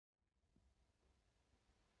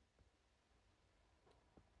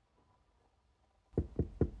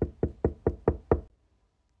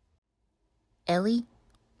Ellie?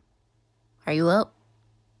 Are you up?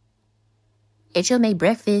 H.O. made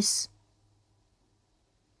breakfast.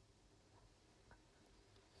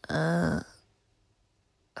 I'm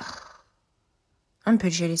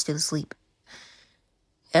pretty sure they're still asleep.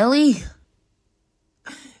 Ellie?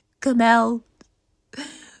 Come out.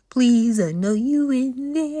 Please, I know you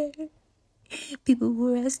in there. People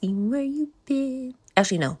were asking where you been.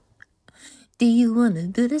 Actually, no. Do you want to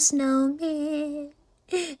build a snowman?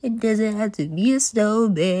 It doesn't have to be a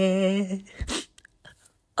snowman.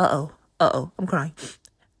 Uh-oh, I'm crying.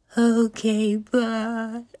 Okay,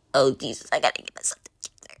 bye. Oh, Jesus, I gotta get myself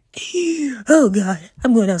together. Oh, God,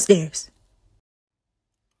 I'm going downstairs.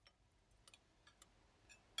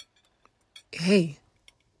 Hey.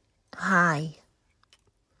 Hi.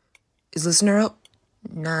 Is Listener up?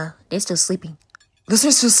 Nah, they're still sleeping.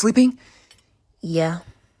 Listener's still sleeping? Yeah,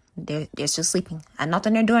 they're still sleeping. I knocked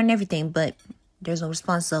on their door and everything, but there's no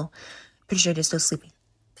response, so pretty sure they're still sleeping.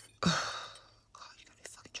 God, you gotta be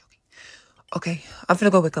fucking joking. Okay, I'm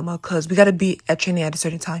finna go wake them up, cause we gotta be at training at a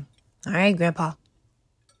certain time. All right, Grandpa.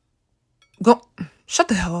 Go. Shut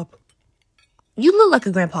the hell up. You look like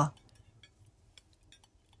a grandpa.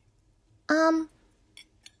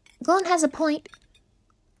 Glenn has a point.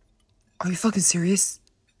 Are you fucking serious?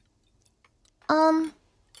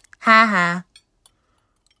 Ha.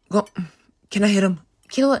 Go. Can I hit him?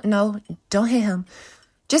 Killua, no, don't hit him.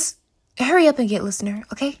 Just hurry up and get Listener,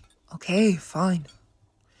 okay? Okay, fine.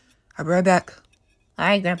 I'll be right back. All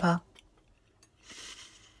right, Grandpa.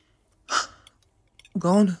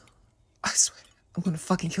 Gone. I swear, I'm gonna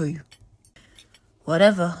fucking kill you.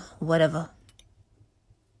 Whatever.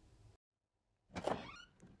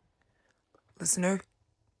 Listener?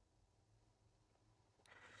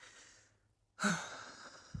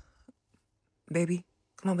 Baby,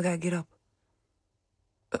 come on, we gotta get up.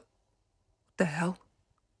 What the hell?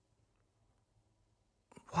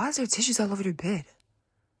 Why is there tissues all over your bed?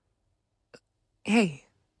 Hey.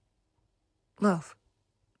 Love.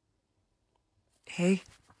 Hey.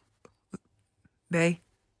 Babe.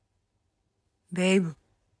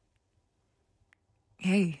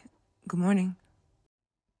 Hey. Good morning.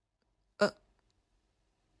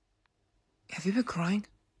 Have you been crying?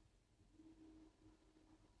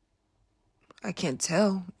 I can't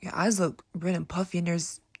tell. Your eyes look red and puffy and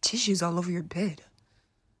there's tissues all over your bed.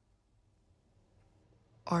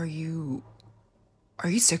 Are you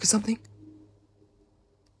sick or something?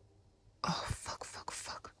 Oh, fuck.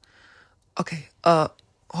 Okay,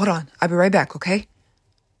 hold on. I'll be right back, okay?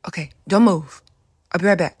 Okay, don't move. I'll be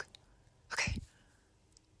right back. Okay.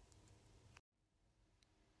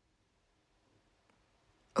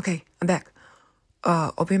 Okay, I'm back.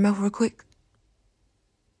 Open your mouth real quick.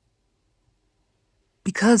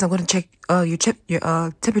 Because I'm gonna check,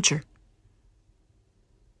 your temperature.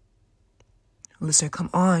 Listen, come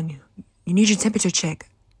on. You need your temperature check.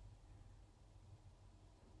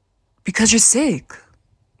 Because you're sick.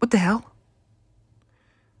 What the hell?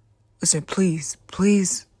 Listen, please.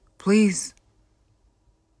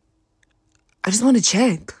 I just want to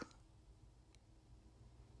check.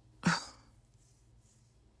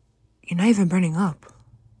 You're not even burning up.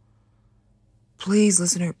 Please,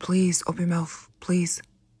 listener, please, open your mouth, please.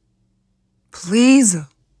 Please.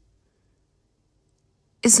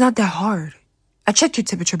 It's not that hard. I checked your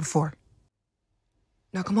temperature before.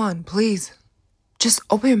 Now, come on, please. Just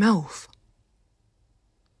open your mouth.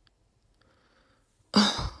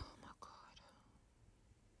 Oh, my God.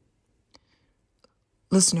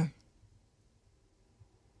 Listener,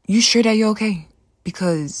 you sure that you're okay?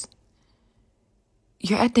 Because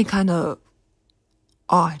you're acting kind of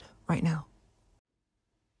odd right now.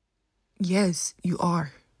 Yes, you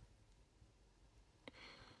are.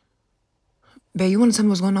 Babe, you want to tell me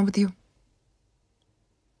what's going on with you?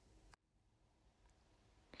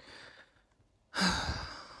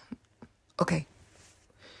 Okay.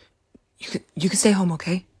 You can stay home,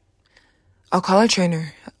 okay? I'll call our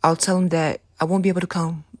trainer. I'll tell him that I won't be able to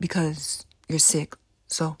come because you're sick.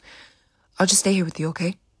 So I'll just stay here with you,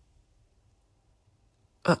 okay?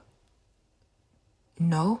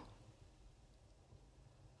 No.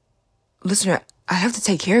 Listener, I have to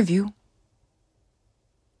take care of you.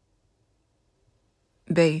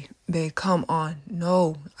 Babe, come on.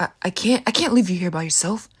 No. I can't leave you here by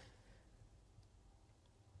yourself.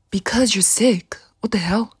 Because you're sick. What the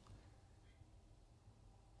hell?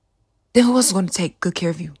 Then who else is going to take good care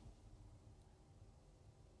of you?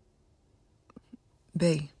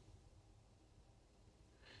 Babe.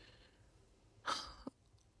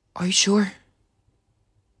 Are you sure?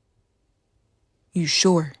 You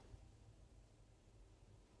sure?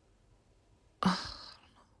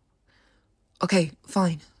 Okay,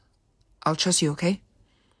 fine. I'll trust you, okay?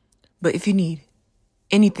 But if you need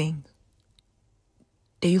anything,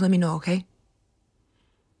 then you let me know, okay?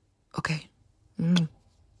 Okay.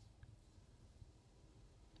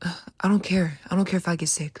 I don't care. I don't care if I get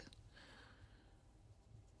sick.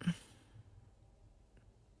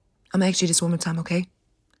 I'm gonna ask you this one more time, okay?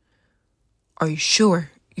 Are you sure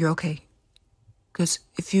you're okay? Because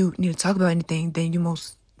if you need to talk about anything, then you're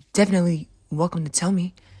most definitely welcome to tell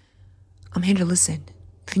me. I'm here to listen.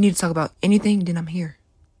 If you need to talk about anything, then I'm here.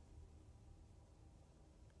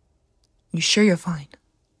 You sure you're fine?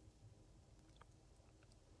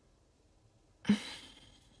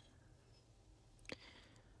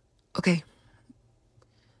 Okay.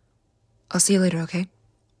 I'll see you later, okay?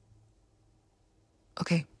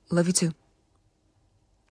 Okay. Love you too.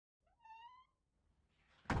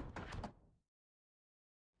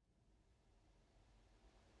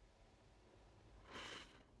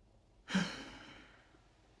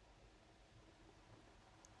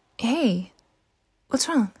 Hey, what's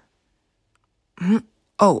wrong?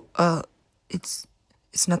 Oh, it's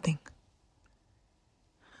nothing.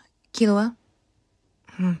 Killua?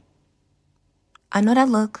 I know that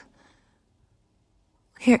look.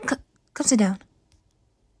 Here, come sit down.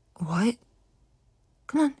 What?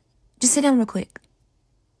 Come on, just sit down real quick.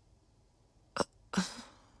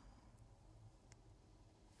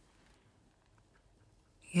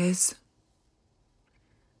 Yes.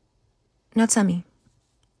 Now tell me,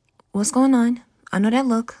 what's going on? I know that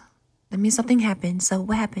look. That means something happened, so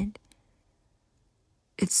what happened?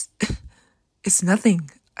 It's it's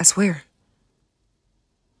nothing. I swear.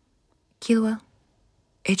 Killua?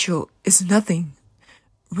 April, it's nothing.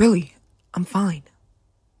 Really, I'm fine.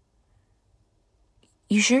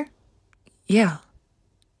 You sure? Yeah.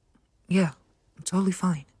 Yeah, I'm totally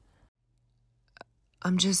fine.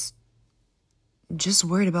 I'm just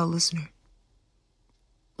worried about listener.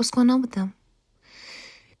 What's going on with them?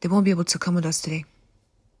 They won't be able to come with us today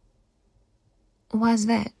Why is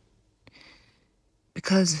that?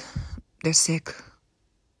 because they're sick.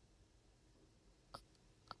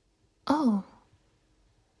 Oh.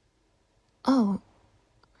 Oh.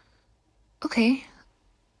 Okay.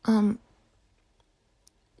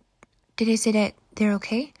 Did they say that they're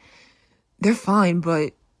okay? They're fine,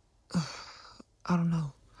 but I don't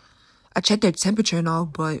know. I checked their temperature and all,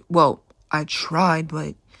 but well, I tried,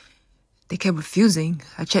 but they kept refusing.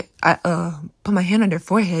 I put my hand on their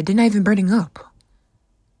forehead, they're not even burning up.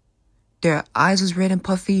 Their eyes was red and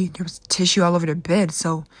puffy, there was tissue all over their bed,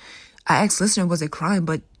 so I asked listener was they crying,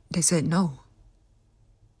 but they said no.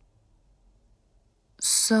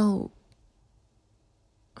 So,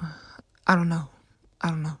 I don't know. I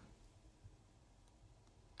don't know.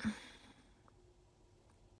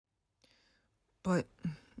 But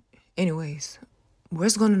anyways,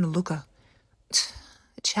 where's going to Luca?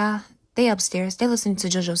 cha, they upstairs. They listening to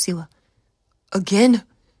JoJo Siwa. Again?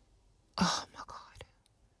 Oh my god.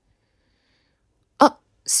 Oh,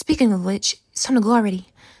 speaking of which, it's time to go already.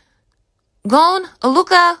 Gone,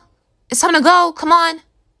 Aluka. It's time to go. Come on.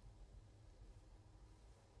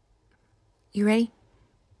 You ready?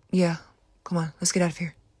 Yeah, come on, let's get out of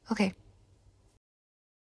here. Okay.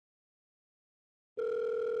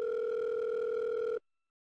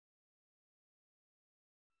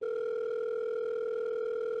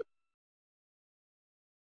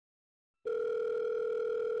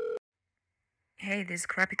 Hey, this is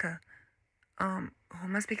Karapika. Who am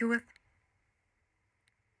I speaking with?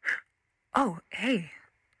 Oh, hey.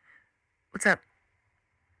 What's up?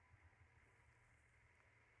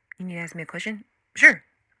 You need to ask me a question? Sure.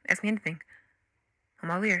 Ask me anything. I'm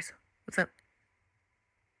all ears. What's up?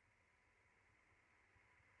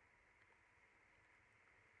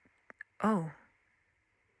 Oh,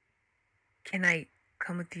 can I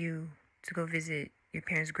come with you to go visit your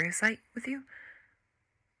parents' gravesite with you?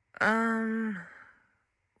 What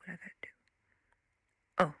I gotta do?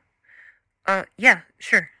 Oh, yeah,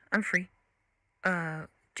 sure. I'm free. Do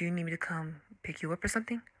you need me to come pick you up or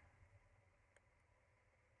something?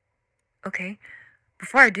 Okay.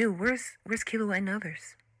 Before I do, where's Killua and the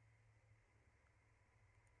others?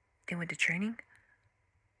 They went to training?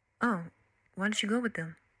 Oh, why don't you go with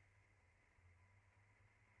them?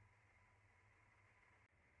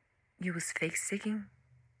 You was fake sicking?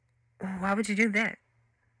 Why would you do that?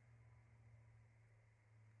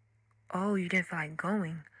 Oh, you didn't feel like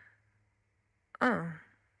going. Oh,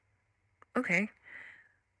 okay.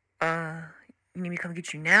 Uh, you need me to come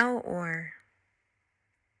get you now or?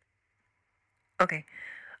 Okay.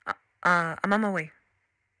 I'm on my way.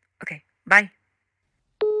 Okay, bye.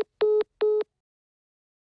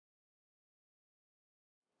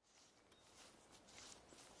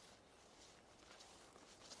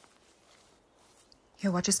 Here,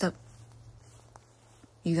 watch your step.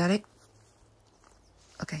 You got it?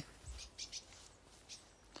 Okay.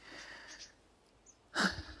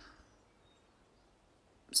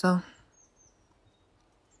 So,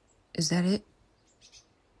 is that it?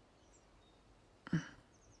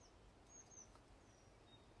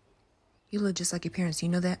 You look just like your parents, you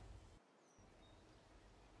know that?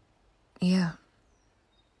 Yeah.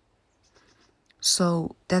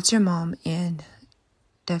 So, that's your mom and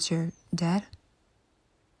that's your dad?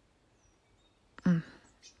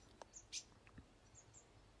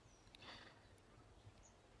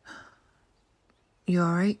 You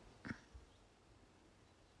alright?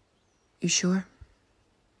 You sure?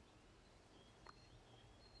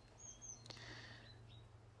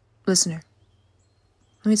 Listener,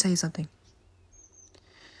 let me tell you something.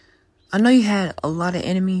 I know you had a lot of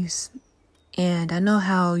enemies, and I know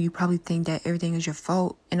how you probably think that everything is your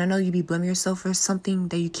fault, and I know you be blaming yourself for something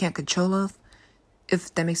that you can't control of,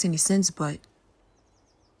 if that makes any sense, but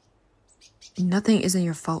nothing isn't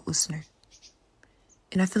your fault, listener.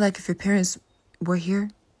 And I feel like if your parents were here,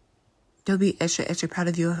 they'll be extra, extra proud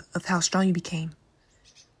of you of how strong you became,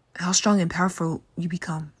 how strong and powerful you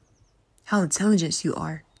become, how intelligent you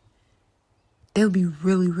are. They'll be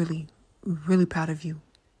really, really, really proud of you.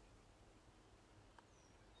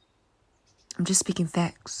 I'm just speaking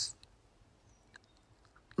facts.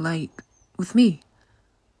 Like, with me,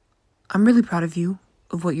 I'm really proud of you,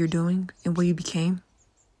 of what you're doing and what you became.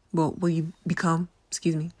 Well, what you become,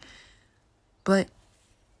 excuse me. But,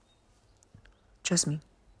 trust me,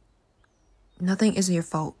 nothing isn't your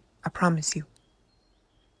fault, I promise you.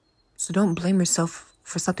 So don't blame yourself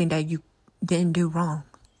for something that you didn't do wrong,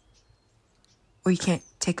 or you can't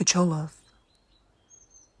take control of.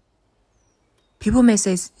 People may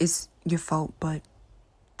say it's your fault, but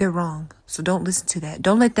they're wrong. So don't listen to that.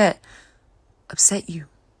 Don't let that upset you.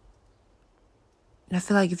 And I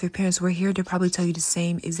feel like if your parents were here, they'd probably tell you the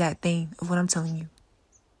same exact thing of what I'm telling you.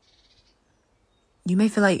 You may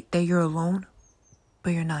feel like that you're alone,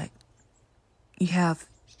 but you're not. You have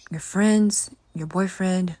your friends, your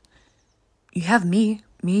boyfriend. You have me.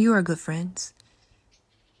 Me and you are good friends.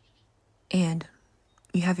 And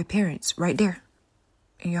you have your parents right there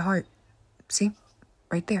in your heart. See?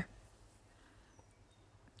 Right there.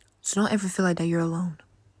 So don't ever feel like that you're alone.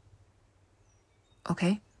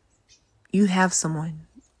 Okay? You have someone.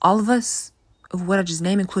 All of us, of what I just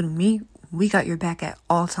named, including me, we got your back at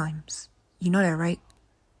all times. You know that, right?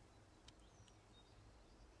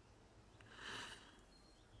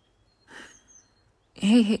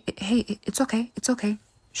 Hey, it's okay. It's okay.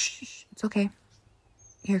 Shh, it's okay.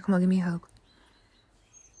 Here, come on, give me a hug.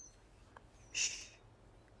 Shh,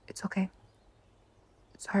 it's okay.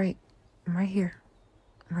 It's all right. I'm right here.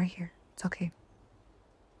 I'm right here. It's okay.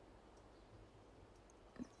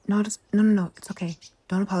 No, no. It's okay.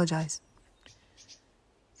 Don't apologize.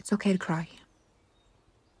 It's okay to cry.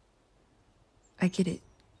 I get it.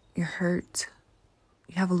 You're hurt.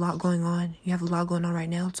 You have a lot going on. You have a lot going on right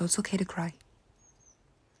now, so it's okay to cry.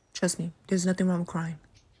 Trust me, there's nothing wrong with crying.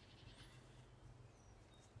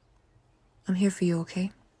 I'm here for you,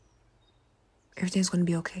 okay? Everything's gonna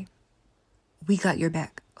be okay. We got your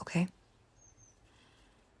back, okay?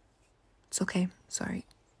 It's okay. Sorry.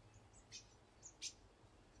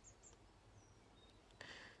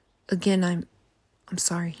 Again, I'm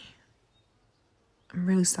sorry. I'm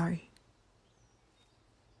really sorry.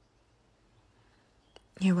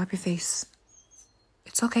 Here, wipe your face.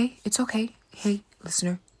 It's okay. It's okay. Hey,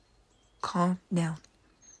 listener, calm down.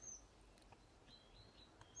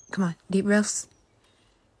 Come on, deep breaths.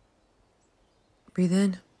 Breathe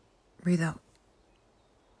in, breathe out.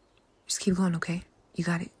 Just keep going, okay? You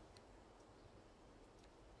got it.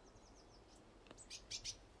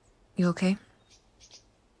 You okay?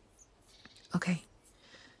 Okay.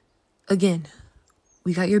 Again,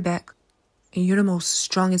 we got your back, and you're the most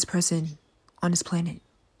strongest person on this planet.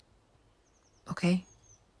 Okay?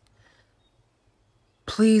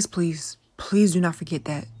 Please, please, please do not forget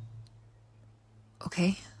that.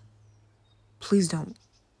 Okay? Please don't.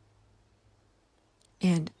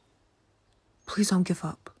 And please don't give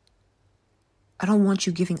up. I don't want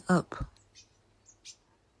you giving up.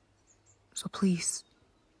 So please.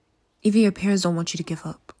 Even your parents don't want you to give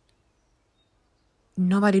up.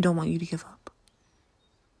 Nobody don't want you to give up.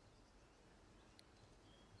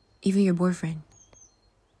 Even your boyfriend.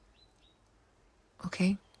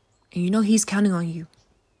 Okay? And you know he's counting on you.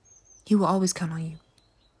 He will always count on you.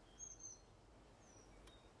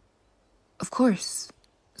 Of course.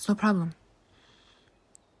 It's no problem.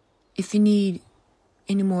 If you need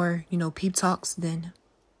any more, peep talks, then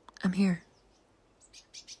I'm here.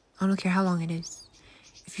 I don't care how long it is.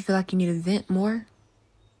 If you feel like you need to vent more,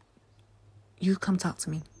 You come talk to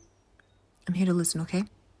me. I'm here to listen, okay?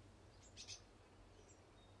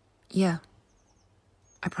 Yeah.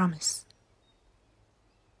 I promise.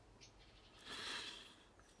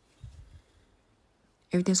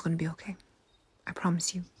 Everything's gonna be okay. I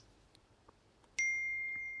promise you.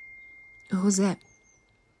 Who's that?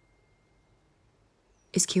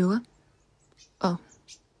 Is Killua? Oh.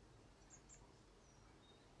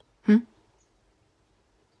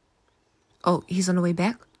 Oh, he's on the way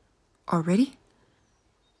back? Already?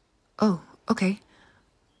 Oh, okay.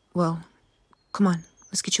 Well, come on.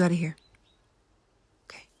 Let's get you out of here.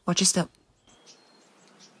 Okay, watch your step.